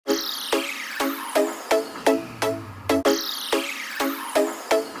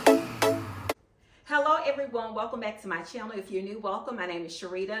everyone, welcome back to my channel. If you're new, welcome. My name is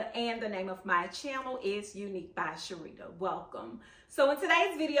Sharita and the name of my channel is Unique by Sharita. Welcome. So in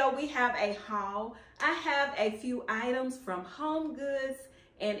today's video we have a haul. I have a few items from Home Goods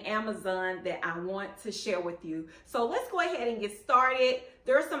and Amazon that I want to share with you. So let's go ahead and get started.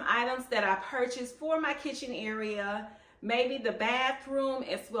 There are some items that I purchased for my kitchen area, maybe the bathroom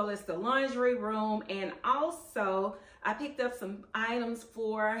as well as the laundry room, and also I picked up some items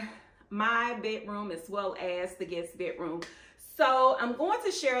for my bedroom as well as the guest bedroom. So I'm going to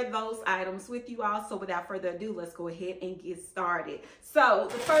share those items with you all. So without further ado, let's go ahead and get started. So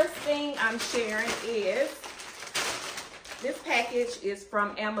the first thing I'm sharing is this package is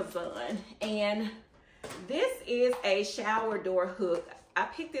from Amazon, and this is a shower door hook. I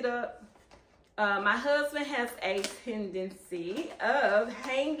picked it up. My husband has a tendency of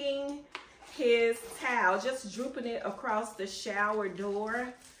hanging his towel, just drooping it across the shower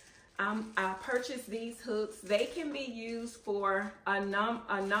door. I purchased these hooks. They can be used for a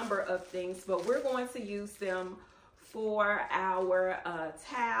number of things, but we're going to use them for our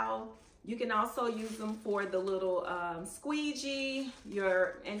towel. You can also use them for the little squeegee,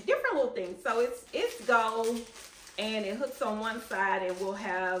 and different little things. So it's gold, and it hooks on one side, and we'll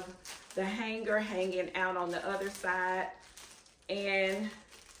have the hanger hanging out on the other side. And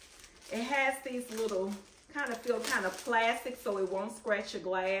it has these little feel kind of plastic, so it won't scratch your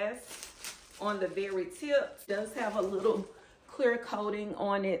glass on the very tip. It does have a little clear coating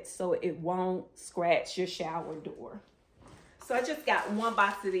on it so it won't scratch your shower door. So I just got one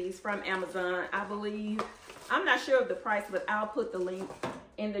box of these from Amazon. I believe, I'm not sure of the price, but I'll put the link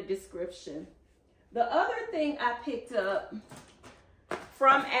in the description. The other thing I picked up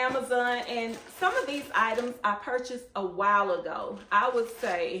from Amazon, and some of these items I purchased a while ago. I would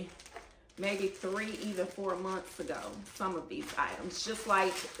say maybe 3, even 4 months ago, some of these items. Just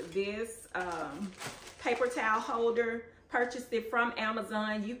like this paper towel holder, purchased it from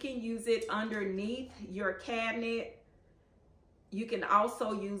Amazon. You can use it underneath your cabinet. You can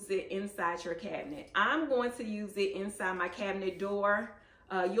also use it inside your cabinet. I'm going to use it inside my cabinet door.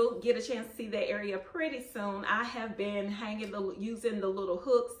 You'll get a chance to see that area pretty soon. I have been using the little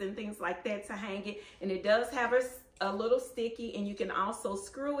hooks and things like that to hang it, and it does have a little sticky, and you can also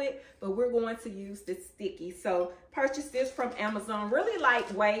screw it, but we're going to use the sticky. So purchase this from Amazon, really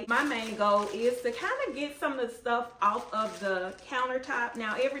lightweight. My main goal is to kind of get some of the stuff off of the countertop.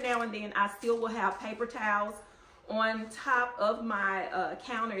 Now, every now and then I still will have paper towels on top of my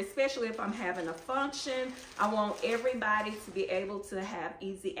counter, especially if I'm having a function. I want everybody to be able to have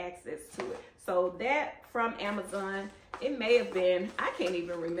easy access to it. So that from Amazon, it may have been, I can't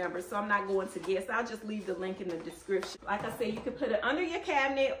even remember, so I'm not going to guess. I'll just leave the link in the description. Like I said, you can put it under your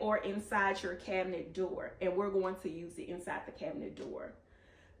cabinet or inside your cabinet door, and we're going to use it inside the cabinet door.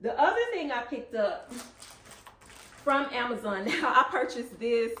 The other thing I picked up from Amazon, now I purchased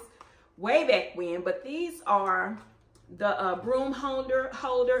this way back when, but these are the broom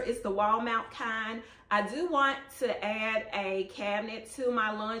holder. It's the wall mount kind. I do want to add a cabinet to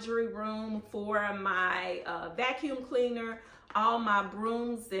my laundry room for my vacuum cleaner, all my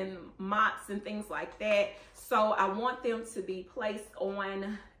brooms and mops and things like that. So I want them to be placed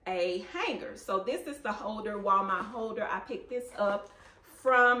on a hanger. So this is the holder, wall mount holder. I picked this up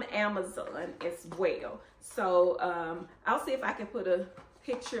from Amazon as well. So I'll see if I can put a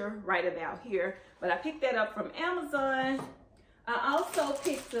picture right about here, but I picked that up from Amazon. I also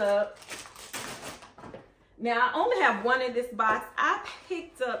picked up, now I only have one in this box. I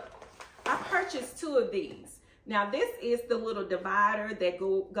purchased 2 of these. Now this is the little divider that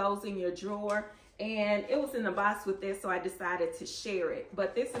goes in your drawer, and it was in the box with this, so I decided to share it.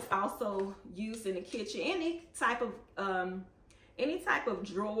 But this is also used in the kitchen, any type of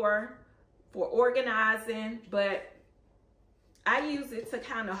drawer for organizing, but I use it to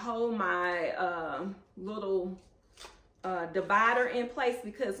kind of hold my little divider in place,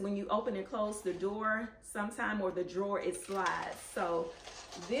 because when you open and close the door sometime, or the drawer, it slides. So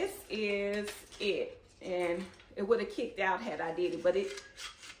this is it, and it would have kicked out had I did it, but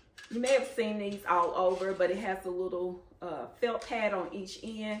you may have seen these all over, but it has a little felt pad on each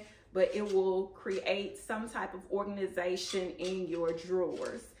end, but it will create some type of organization in your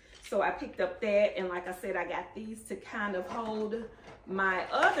drawers. So I picked up that, and like I said, I got these to kind of hold my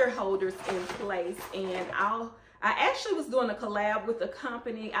other holders in place. And I actually was doing a collab with a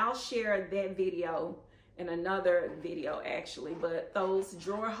company. I'll share that video in another video actually, but those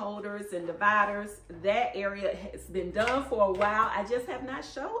drawer holders and dividers, that area has been done for a while. I just have not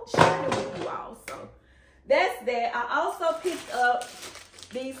shared it with you all. So that's that. I also picked up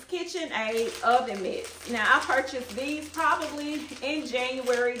these KitchenAid oven mitts. Now, I purchased these probably in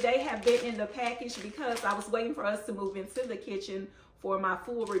January. They have been in the package because I was waiting for us to move into the kitchen for my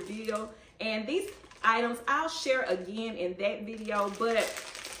full reveal. And these items I'll share again in that video, but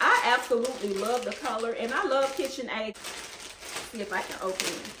I absolutely love the color and I love KitchenAid. See if I can open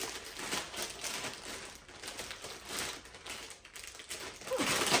it.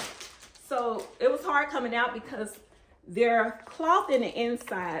 So it was hard coming out because they're cloth in the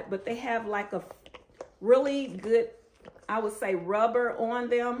inside, but they have like a really good, I would say, rubber on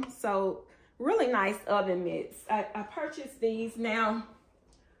them. So really nice oven mitts. I purchased these. Now,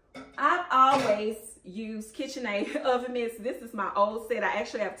 I've always used KitchenAid oven mitts. This is my old set. I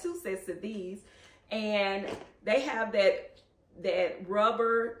actually have 2 sets of these, and they have that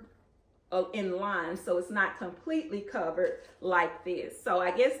rubber in line, so it's not completely covered like this. So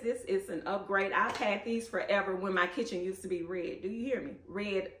I guess this is an upgrade. I've had these forever when my kitchen used to be red. Do you hear me?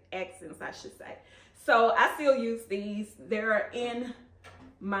 Red accents, I should say. So I still use these. They're in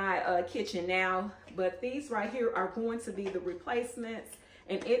my kitchen now, but these right here are going to be the replacements,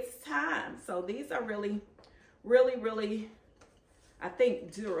 and it's time. So these are really, I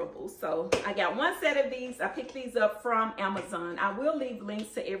think, durable. So I got 1 set of these. I picked these up from Amazon. I will leave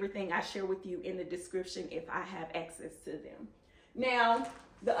links to everything I share with you in the description if I have access to them. Now,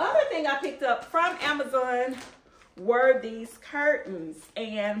 the other thing I picked up from Amazon were these curtains,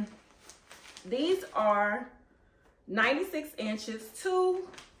 and these are 96 inches,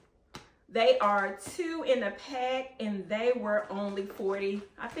 they are 2 in a pack, and they were only $40.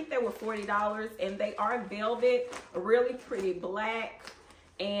 I think they were $40, and they are velvet, a really pretty black,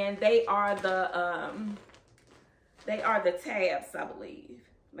 and they are the tabs, I believe.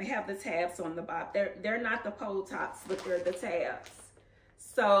 They have the tabs on the bottom. They're not the pole tops, but they're the tabs.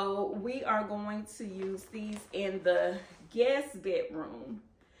 So we are going to use these in the guest bedroom,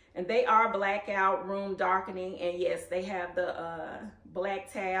 and they are blackout room darkening, and yes, they have the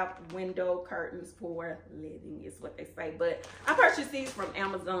black tab window curtains for living is what they say. But I purchased these from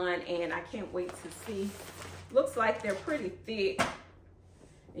Amazon, and I can't wait to see. Looks like they're pretty thick,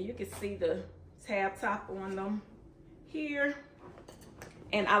 and you can see the tab top on them here.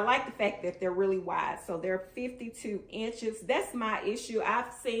 And I like the fact that they're really wide, so they're 52 inches. That's my issue.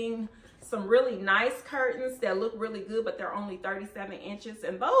 I've seen some really nice curtains that look really good, but they're only 37 inches.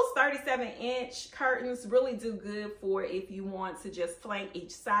 And those 37-inch curtains really do good for if you want to just flank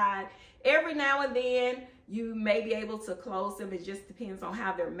each side. Every now and then, you may be able to close them. It just depends on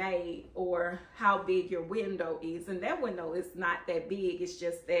how they're made or how big your window is. And that window is not that big. It's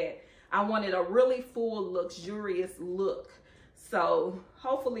just that I wanted a really full, luxurious look. So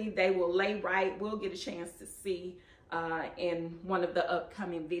hopefully they will lay right. We'll get a chance to see in one of the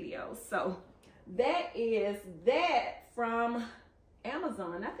upcoming videos. So that is that from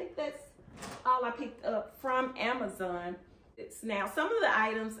Amazon. I think that's all I picked up from Amazon. Now, some of the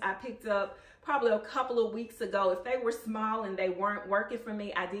items I picked up probably a couple of weeks ago. If they were small and they weren't working for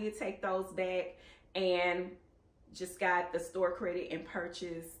me, I did take those back and just got the store credit and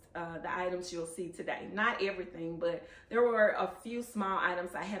purchased the items you'll see today. Not everything, but there were a few small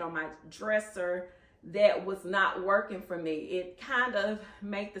items I had on my dresser that was not working for me. It kind of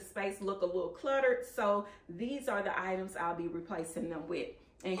made the space look a little cluttered. So these are the items I'll be replacing them with.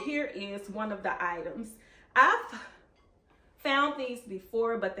 And here is one of the items. I've found these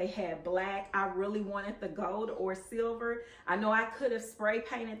before, but they had black. I really wanted the gold or silver. I know I could have spray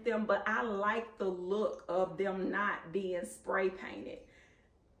painted them, but I like the look of them not being spray painted.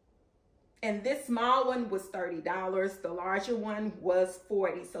 And this small one was $30. The larger one was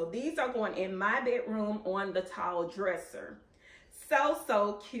 $40. So these are going in my bedroom on the tall dresser.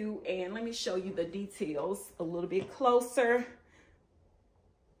 So cute. And let me show you the details a little bit closer.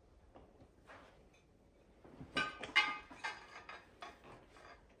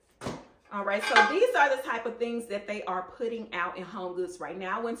 All right, so these are the type of things that they are putting out in Home Goods right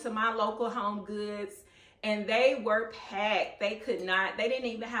now. I went to my local Home Goods, and they were packed. They didn't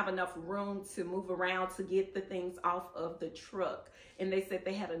even have enough room to move around to get the things off of the truck. And they said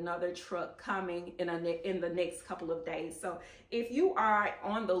they had another truck coming in the next couple of days. So if you are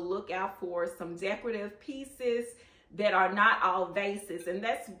on the lookout for some decorative pieces that are not all vases, and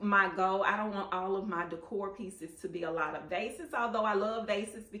that's my goal. I don't want all of my decor pieces to be a lot of vases, although I love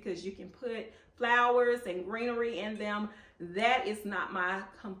vases because you can put flowers and greenery in them. That is not my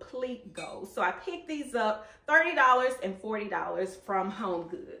complete goal. So I picked these up, $30 and $40 from Home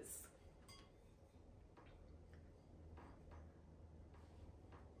Goods.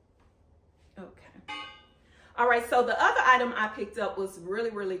 Okay. All right, so the other item I picked up was really,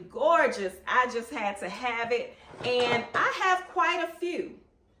 really gorgeous. I just had to have it. And I have quite a few.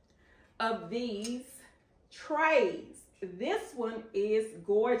 of these trays. This one is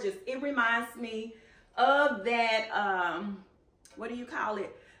gorgeous. It reminds me of that, what do you call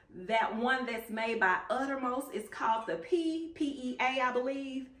it? That one that's made by Uttermost. It's called the PEA, I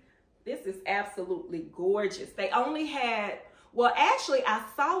believe. This is absolutely gorgeous. They only had, well, actually, I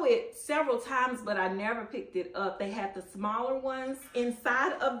saw it several times, but I never picked it up. They had the smaller ones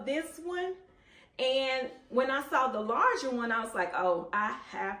inside of this one. And when I saw the larger one, I was like, oh, I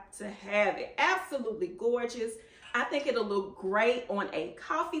have to have it. Absolutely gorgeous. I think it'll look great on a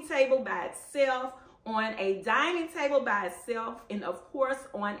coffee table by itself, on a dining table by itself, and of course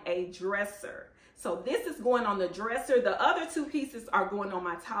on a dresser. So this is going on the dresser. The other two pieces are going on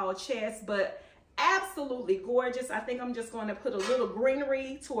my tall chest, but absolutely gorgeous. I think I'm just going to put a little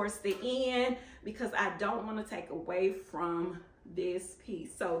greenery towards the end because I don't want to take away from this piece.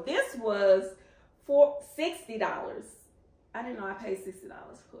 So this was for $60. I didn't know I paid $60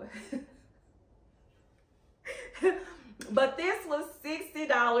 for it. But this was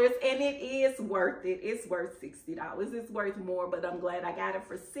 $60 and it is worth it. It's worth $60. It's worth more, but I'm glad I got it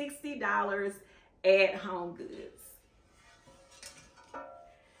for $60 at Home Goods.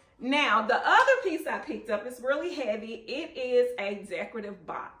 Now, the other piece I picked up is really heavy. It is a decorative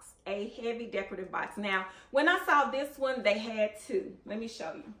box, a heavy decorative box. Now, when I saw this one, they had two. Let me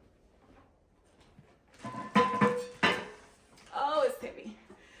show you. Oh, it's heavy.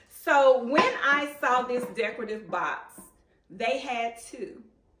 So when I saw this decorative box, they had two.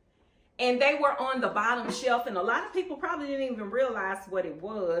 And they were on the bottom shelf, and a lot of people probably didn't even realize what it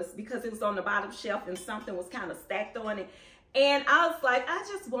was because it was on the bottom shelf and something was kind of stacked on it. And I was like, I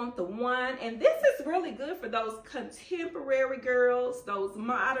just want the one. And this is really good for those contemporary girls, those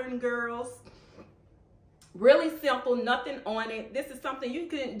modern girls. Really simple, nothing on it. This is something you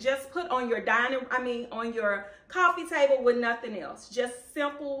can just put on your on your coffee table with nothing else. Just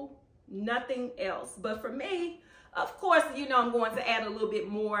simple, nothing else. But for me, of course, you know, I'm going to add a little bit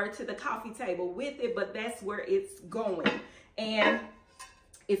more to the coffee table with it, but that's where it's going. And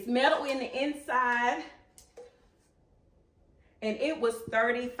it's metal in the inside. And it was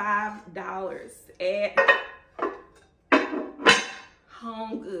 $35 at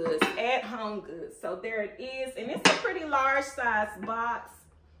Home Goods, So there it is. And it's a pretty large size box.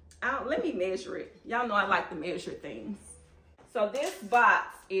 Let me measure it. Y'all know I like to measure things. So this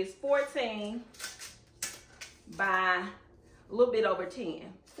box is 14 by a little bit over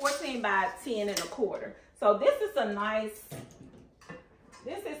 10. 14 by 10.25. So this is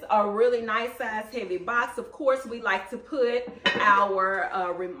a really nice size heavy box. Of course, we like to put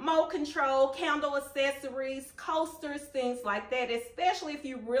our remote control, candle accessories, coasters, things like that, especially if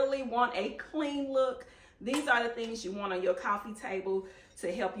you really want a clean look. These are the things you want on your coffee table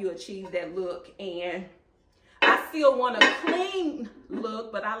to help you achieve that look. And I still want a clean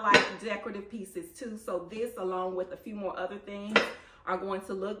look, but I like decorative pieces too. So this, along with a few more other things, are going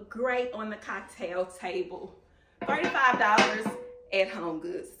to look great on the cocktail table. $35 at Home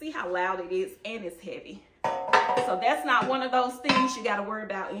Goods. See how loud it is, and it's heavy. So that's not one of those things you got to worry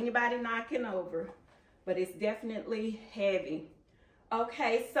about anybody knocking over, but it's definitely heavy.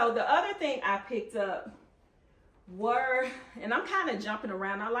 Okay, so the other thing I picked up were, and I'm kind of jumping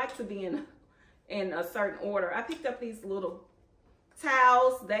around. I like to be in a certain order. I picked up these little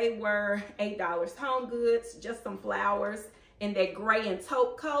towels. They were $8 Home Goods, just some flowers in that gray and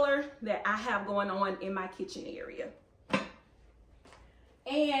taupe color that I have going on in my kitchen area.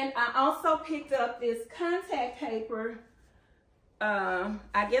 And I also picked up this contact paper.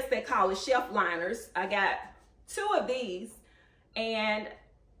 I guess they call it shelf liners. I got two of these, and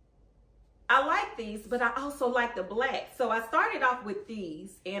I like these, but I also like the black. So I started off with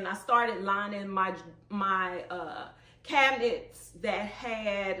these, and I started lining my cabinets that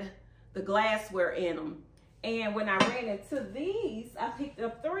had the glassware in them. And when I ran into these, I picked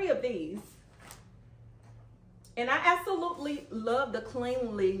up 3 of these. And I absolutely love the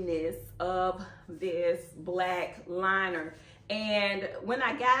cleanliness of this black liner. And when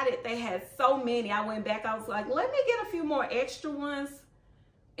I got it, they had so many. I went back, I was like, let me get a few more extra ones.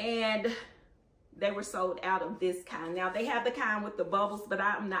 And they were sold out of this kind. Now they have the kind with the bubbles, but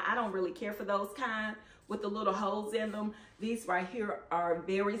I don't really care for those kind with the little holes in them. These right here are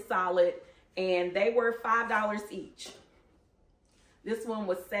very solid, and they were $5 each. This one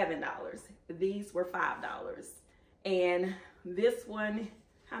was $7. These were $5. And this one,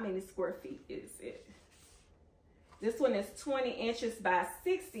 how many square feet is it? This one is 20 inches by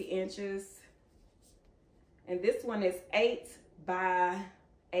 60 inches. And this one is 8 by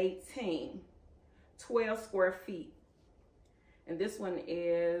 18, 12 square feet. And this one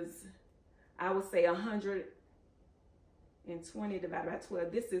is, I would say 100 And 20 divided by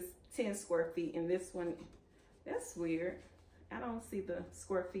 12. This is 10 square feet. And this one, that's weird. I don't see the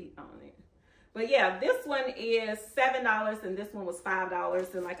square feet on it. But yeah, this one is $7 and this one was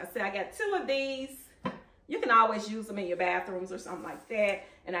 $5. And like I said, I got 2 of these. You can always use them in your bathrooms or something like that.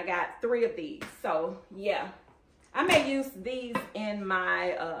 And I got 3 of these. So yeah, I may use these in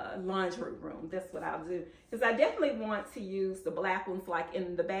my laundry room. That's what I'll do. Because I definitely want to use the black ones like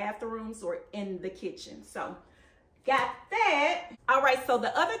in the bathrooms or in the kitchen. So got that. All right, so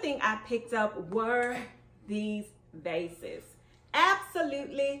the other thing I picked up were these vases.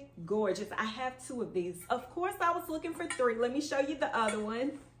 Absolutely gorgeous. I have 2 of these. Of course, I was looking for 3. Let me show you the other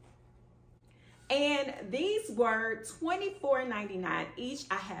one. And these were $24.99 each.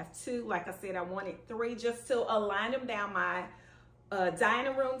 I have 2. Like I said, I wanted 3 just to align them down my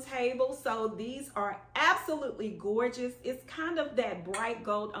dining room table. So these are absolutely gorgeous. It's kind of that bright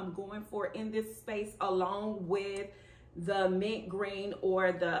gold I'm going for in this space, along with the mint green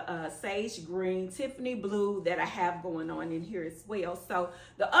or the sage green, Tiffany blue that I have going on in here as well. So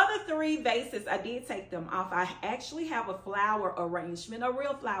the other 3 vases, I did take them off. I actually have a flower arrangement, a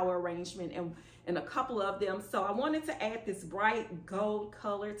real flower arrangement, and a couple of them. So I wanted to add this bright gold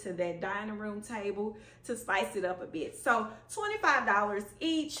color to that dining room table to spice it up a bit. So $25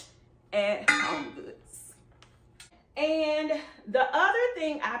 each at Home Goods. And the other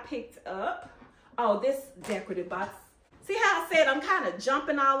thing I picked up, oh, this decorative box. See how I said I'm kind of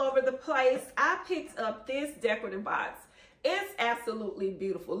jumping all over the place? I picked up this decorative box. It's absolutely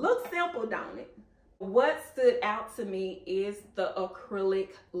beautiful. Looks simple, don't it? What stood out to me is the acrylic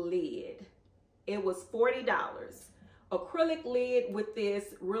lid. It was $40. Acrylic lid with this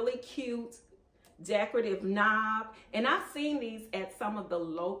really cute decorative knob. And I've seen these at some of the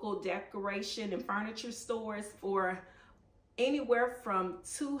local decoration and furniture stores for anywhere from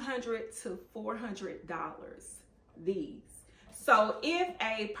 $200 to $400. These. So if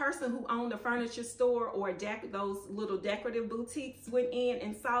a person who owned a furniture store or those little decorative boutiques went in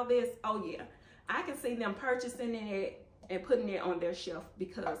and saw this, oh yeah, I can see them purchasing it and putting it on their shelf,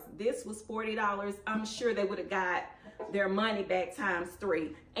 because this was $40. I'm sure they would have got their money back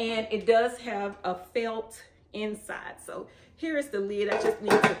 ×3. And it does have a felt inside. So here's the lid. I just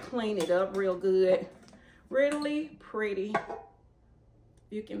need to clean it up real good. Really pretty.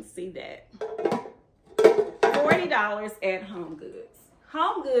 You can see that. $40 at Home Goods.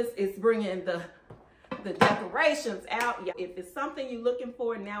 Home Goods is bringing the decorations out. If it's something you're looking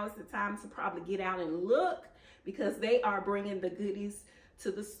for, now is the time to probably get out and look, because they are bringing the goodies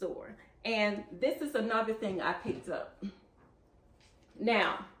to the store. And this is another thing I picked up.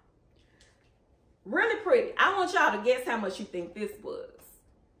 Now, really pretty. I want y'all to guess how much you think this was.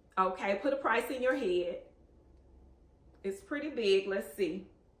 Okay, put a price in your head. It's pretty big. Let's see.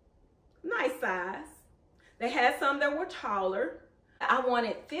 Nice size. They had some that were taller. I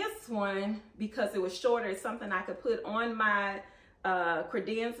wanted this one because it was shorter. It's something I could put on my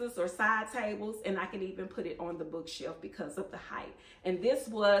credenzas or side tables, and I could even put it on the bookshelf because of the height. And this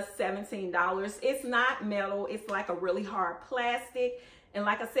was $17. It's not metal. It's like a really hard plastic. And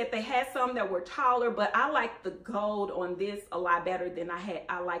like I said, they had some that were taller, but I like the gold on this a lot better than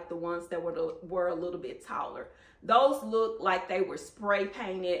I like the ones that were a little bit taller. Those look like they were spray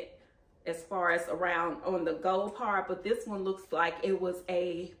painted as far as around on the gold part, but this one looks like it was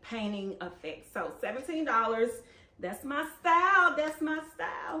a painting effect. So $17. That's my style. That's my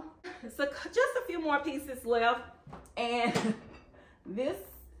style. So just a few more pieces left. And this,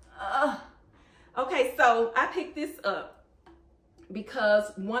 okay, so I picked this up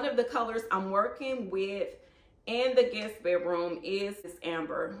because one of the colors I'm working with in the guest bedroom is this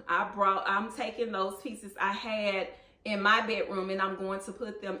amber. I'm taking those pieces I had in my bedroom and I'm going to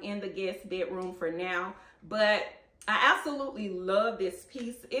put them in the guest bedroom for now. But I absolutely love this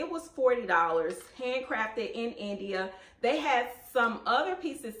piece. It was $40, handcrafted in India. They had some other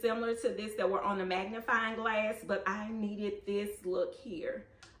pieces similar to this that were on the magnifying glass, but I needed this look here,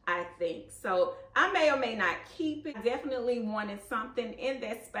 I think. So I may or may not keep it. Definitely wanted something in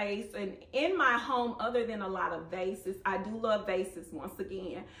that space and in my home other than a lot of vases. I do love vases once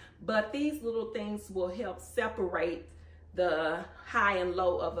again, but these little things will help separate the high and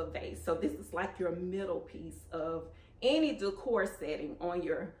low of a vase. So this is like your middle piece of any decor setting on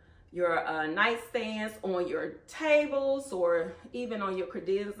your nightstands, on your tables, or even on your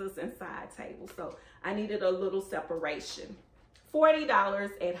credenzas and side tables. So I needed a little separation. $40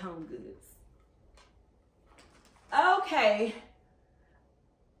 at Home Goods. Okay,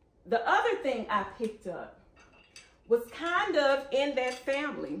 the other thing I picked up was kind of in that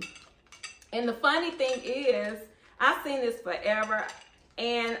family. And the funny thing is, I've seen this forever,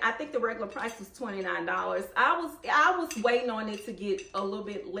 and I think the regular price was $29. I was waiting on it to get a little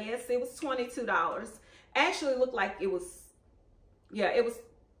bit less. It was $22. Actually looked like it was, yeah, it was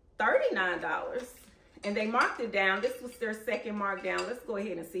 $39. And they marked it down. This was their second markdown. Let's go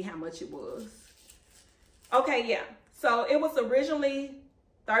ahead and see how much it was. Okay, yeah. So it was originally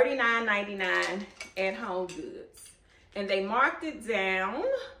 $39.99 at Home Goods. And they marked it down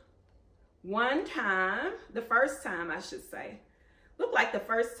one time, the first time I should say. Looked like the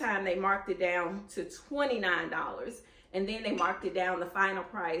first time they marked it down to $29. And then they marked it down, the final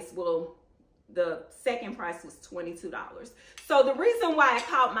price, well, the second price was $22. So the reason why it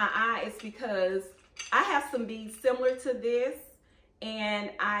caught my eye is because I have some beads similar to this,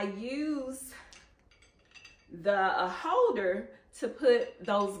 and I use the holder to put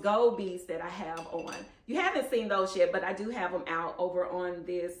those gold beads that I have on. You haven't seen those yet, but I do have them out over on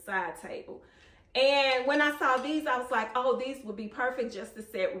this side table. And when I saw these, I was like, oh, these would be perfect just to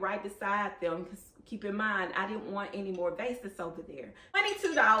set right beside them. Because keep in mind, I didn't want any more vases over there.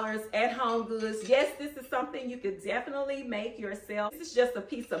 $22 at Home Goods. Yes, this is something you could definitely make yourself. This is just a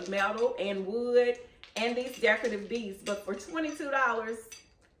piece of metal and wood and these decorative beads. But for $22,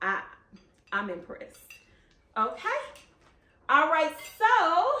 I'm impressed. Okay. All right,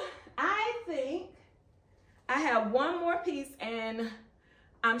 so I think I have one more piece, and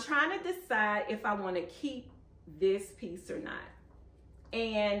I'm trying to decide if I want to keep this piece or not.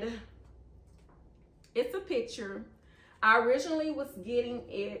 And it's a picture. I originally was getting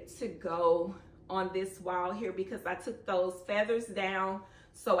it to go on this wall here because I took those feathers down.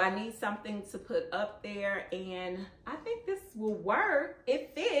 So I need something to put up there, and I think this will work.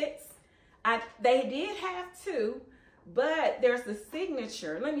 It fits. They did have two, but there's the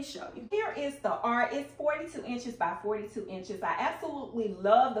signature. Let me show you. Here is the art. It's 42 inches by 42 inches. I absolutely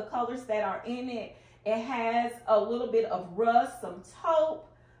love the colors that are in it. It has a little bit of rust, some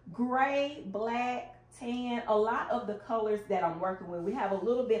taupe, gray, black, tan, a lot of the colors that I'm working with. We have a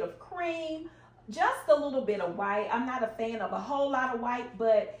little bit of cream, just a little bit of white. I'm not a fan of a whole lot of white,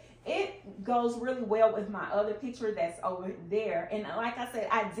 but it goes really well with my other picture that's over there. And like I said,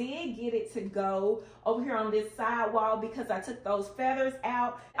 I did get it to go over here on this side wall because I took those feathers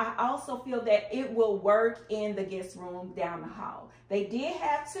out. I also feel that it will work in the guest room down the hall. They did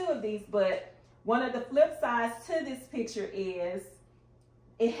have two of these, but one of the flip sides to this picture is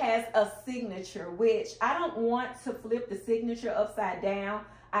it has a signature, which I don't want to flip the signature upside down.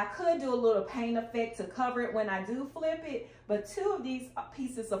 I could do a little paint effect to cover it when I do flip it, but two of these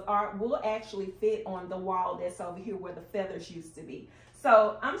pieces of art will actually fit on the wall that's over here where the feathers used to be.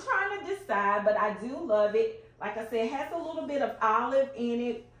 So I'm trying to decide, but I do love it. Like I said, it has a little bit of olive in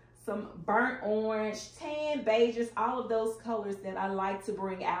it, some burnt orange, tan, beiges, all of those colors that I like to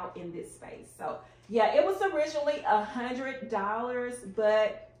bring out in this space. So yeah, it was originally $100,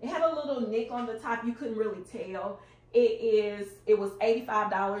 but it had a little nick on the top. You couldn't really tell. It was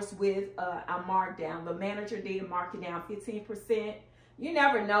 $85 with a markdown. The manager did mark it down 15%. You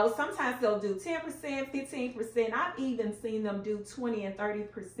never know. Sometimes they'll do 10%, 15%. I've even seen them do 20 and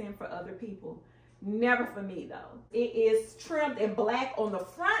 30% for other people. Never for me though. It is trimmed in black on the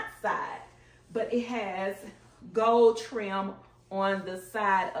front side, but it has gold trim on the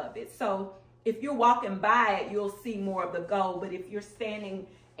side of it. So if you're walking by it, you'll see more of the gold, but if you're standing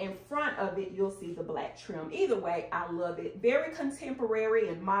in front of it, you'll see the black trim. Either way, I love it. Very contemporary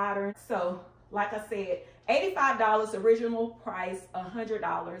and modern. So like I said, $85, original price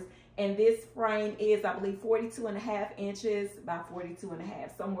 $100. And this frame is, I believe, 42.5 inches by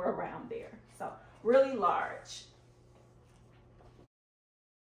 42.5, somewhere around there. So really large.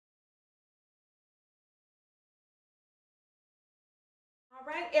 All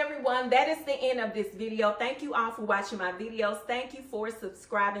right, everyone, that is the end of this video. Thank you all for watching my videos. Thank you for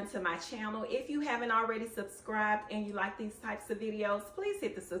subscribing to my channel. If you haven't already subscribed and you like these types of videos, please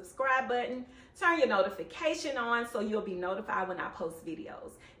hit the subscribe button, turn your notification on so you'll be notified when I post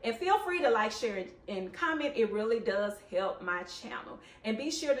videos. And feel free to like, share, and comment. It really does help my channel. And be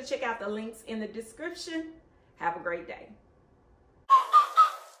sure to check out the links in the description. Have a great day.